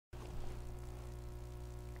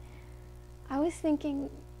was thinking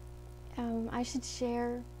I should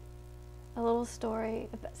share a little story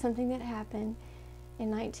about something that happened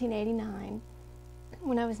in 1989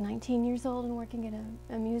 when I was 19 years old and working at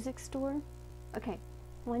a music store. Okay,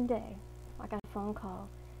 one day I got a phone call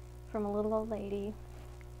from a little old lady,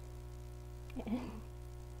 and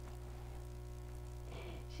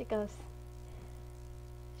she goes,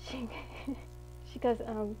 do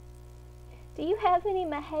you have any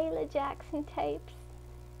Mahalia Jackson tapes?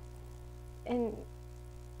 And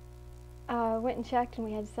I went and checked, and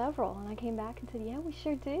we had several, and I came back and said, yeah, we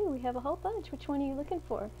sure do. We have a whole bunch. Which one are you looking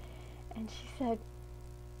for? And she said,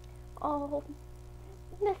 oh,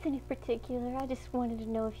 nothing in particular. I just wanted to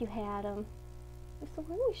know if you had them. I said,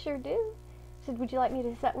 well, we sure do. I said, would you like me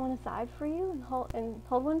to set one aside for you and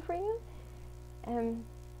hold one for you? And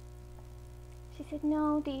she said,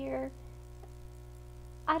 no, dear,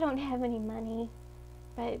 I don't have any money,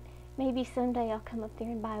 but maybe someday I'll come up there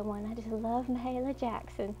and buy one. I just love Mahalia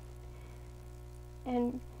Jackson.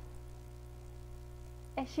 And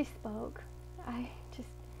as she spoke,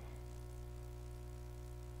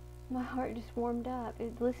 my heart just warmed up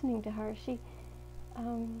listening to her. She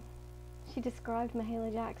described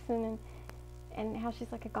Mahalia Jackson and how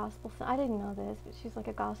she's like a gospel singer. I didn't know this, but she's like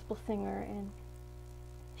a gospel singer, and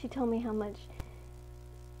she told me how much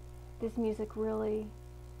this music really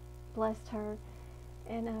blessed her.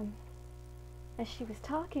 And as she was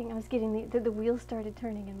talking, I was getting the wheels started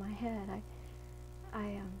turning in my head.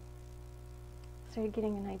 I started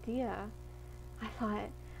getting an idea. I thought,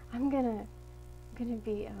 I'm gonna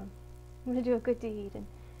do a good deed, and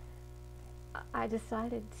I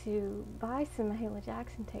decided to buy some Mahalia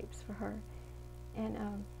Jackson tapes for her. And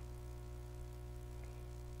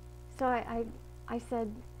so I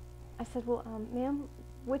said, well, ma'am,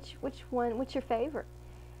 which one? What's your favorite?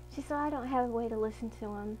 She said, I don't have a way to listen to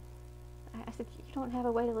them. I said, you don't have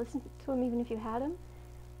a way to listen to them even if you had them?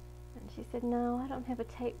 And she said, no, I don't have a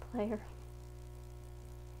tape player.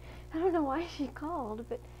 I don't know why she called,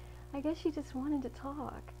 but I guess she just wanted to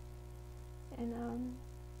talk. And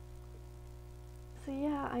so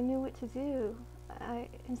yeah, I knew what to do.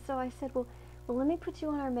 And so I said, well, let me put you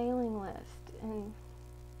on our mailing list. And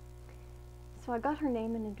so I got her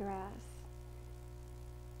name and address.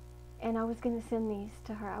 And I was going to send these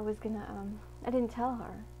to her. I didn't tell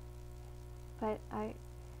her. But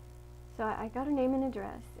so I got her name and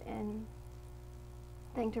address and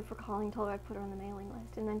thanked her for calling, told her I'd put her on the mailing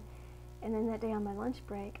list. And then that day on my lunch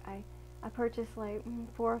break, I purchased like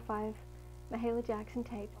 4 or 5 Mahalia Jackson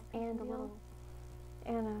tapes and a little,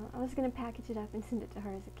 and I was going to package it up and send it to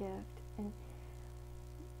her as a gift.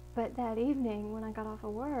 But that evening when I got off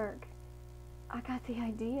of work, I got the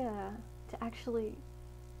idea to actually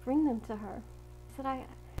bring them to her. I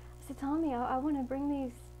said, Tommy, I want to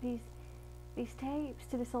bring these tapes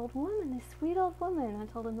to this old woman, this sweet old woman. I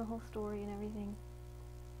told him the whole story and everything.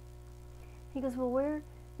 He goes, well,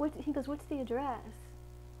 what's the address?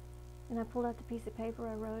 And I pulled out the piece of paper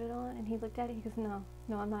I wrote it on, and he looked at it. He goes, no,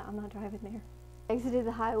 I'm not driving there. I exited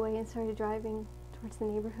the highway and started driving towards the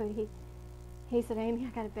neighborhood. He said, Amy, I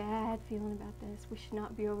got a bad feeling about this. We should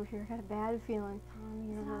not be over here. I got a bad feeling.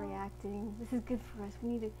 Tommy, you're overreacting. This is good for us. We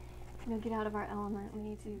need to, get out of our element. We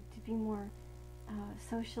need to be more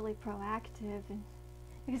socially proactive. And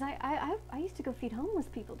because I used to go feed homeless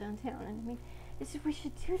people downtown, and I mean, we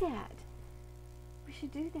should do that. We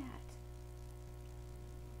should do that.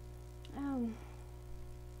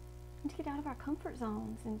 To get out of our comfort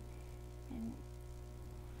zones, and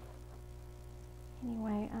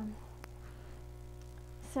anyway,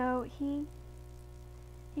 so he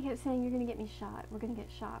kept saying, you're going to get me shot, we're going to get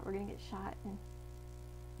shot, we're going to get shot, and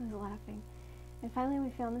I was laughing. And finally we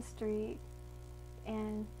found the street,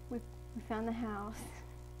 and we found the house,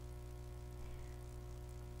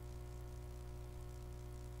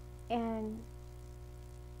 and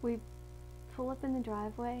we pull up in the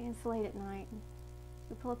driveway, and it's late at night.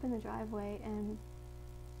 We pull up in the driveway, and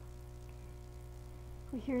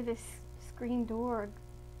we hear this screen door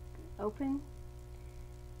open,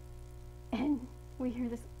 and we hear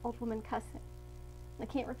this old woman cussing. I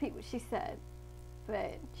can't repeat what she said,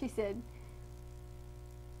 but she said,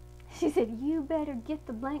 you better get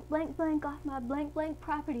the blank blank blank off my blank blank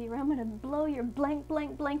property, or I'm going to blow your blank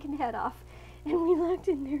blank blanking head off. And we looked,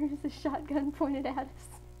 and there was a shotgun pointed at us.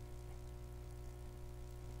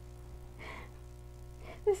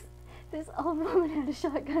 This old woman had a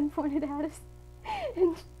shotgun pointed at us,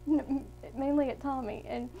 and mainly at Tommy,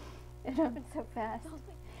 and it happened so fast.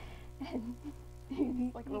 And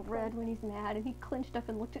he's like real red when he's mad, and he clenched up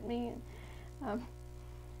and looked at me, and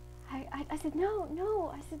I said,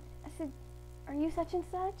 no, I said, are you such and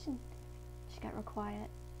such? And she got real quiet.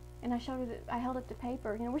 And I showed her I held up the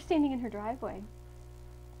paper. You know, we're standing in her driveway.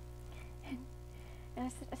 And I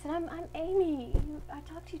said, I'm Amy. I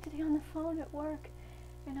talked to you today on the phone at work.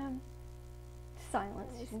 And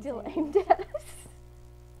silence. She still aimed at us.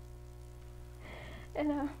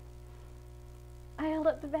 And I held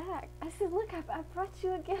up the back. I said, look, I brought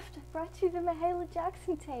you a gift. I brought you the Mahalia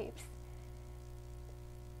Jackson tapes.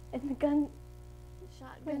 And the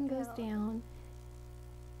shotgun goes down.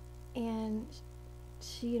 And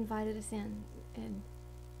she invited us in. And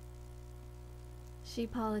she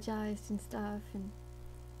apologized and stuff and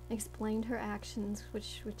explained her actions,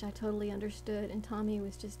 which I totally understood. And Tommy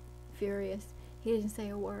was just furious. He didn't say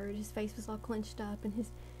a word. His face was all clenched up, and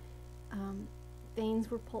his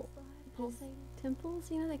veins were pulsating. Temples,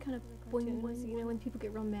 you know, they kind of boing, boing. You know, when people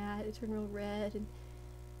get real mad, they turn real red, and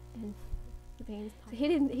the veins. So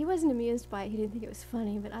he wasn't amused by it. He didn't think it was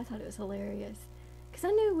funny, but I thought it was hilarious because I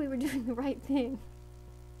knew we were doing the right thing.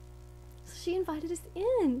 So she invited us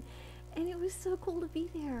in, and it was so cool to be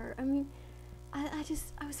there. I mean, I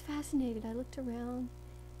was fascinated. I looked around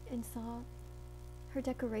and saw her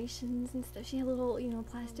decorations and stuff. She had little, you know,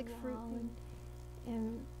 plastic fruit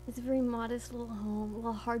and it's a very modest little home,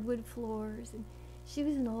 little hardwood floors, and she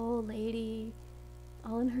was an old lady,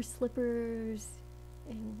 all in her slippers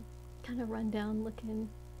and kind of run down looking.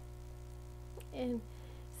 And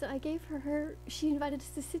so I gave she invited us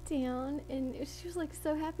to sit down, and she was like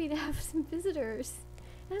so happy to have some visitors.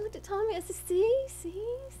 And I looked at Tommy, I said,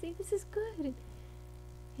 see, this is good. And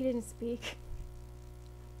he didn't speak,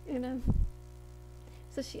 you know.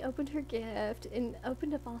 So she opened her gift and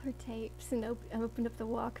opened up all her tapes and opened up the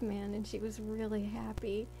Walkman, and she was really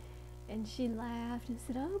happy. And she laughed and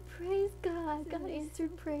said, oh, praise God, God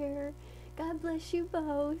answered prayer. God bless you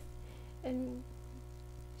both. And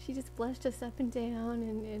she just blessed us up and down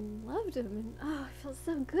and loved him. And oh, it felt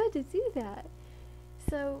so good to do that.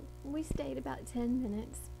 So we stayed about 10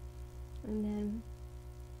 minutes, and then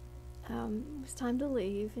it was time to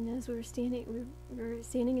leave. And as we were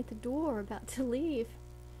standing at the door about to leave,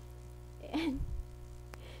 and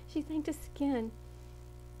she thanked us again.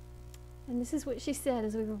 And this is what she said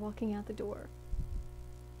as we were walking out the door.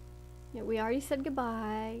 You know, we already said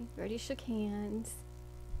goodbye. We already shook hands.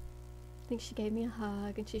 I think she gave me a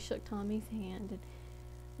hug, and she shook Tommy's hand. And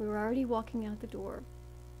we were already walking out the door.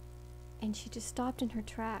 And she just stopped in her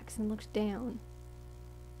tracks and looked down.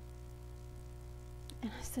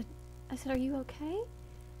 And I said, are you okay?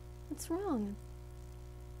 What's wrong?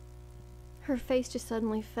 Her face just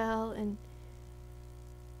suddenly fell, and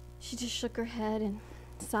she just shook her head and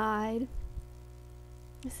sighed.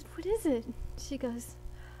 I said, what is it? She goes,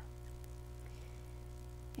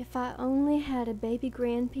 if I only had a baby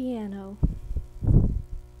grand piano.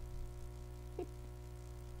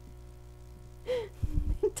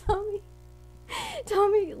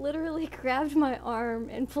 Tommy literally grabbed my arm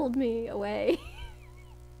and pulled me away.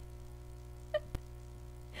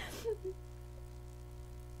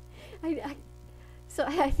 I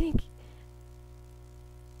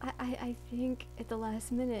think at the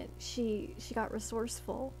last minute she got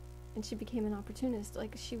resourceful, and she became an opportunist.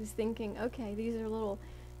 Like, she was thinking, okay, these are little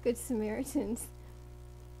good Samaritans,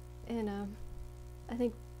 and I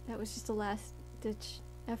think that was just a last ditch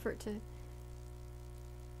effort to,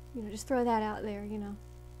 you know, just throw that out there, you know.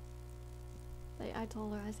 I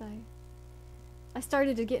told her, I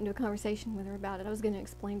started to get into a conversation with her about it. I was going to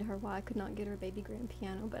explain to her why I could not get her a baby grand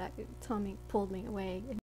piano, but Tommy pulled me away.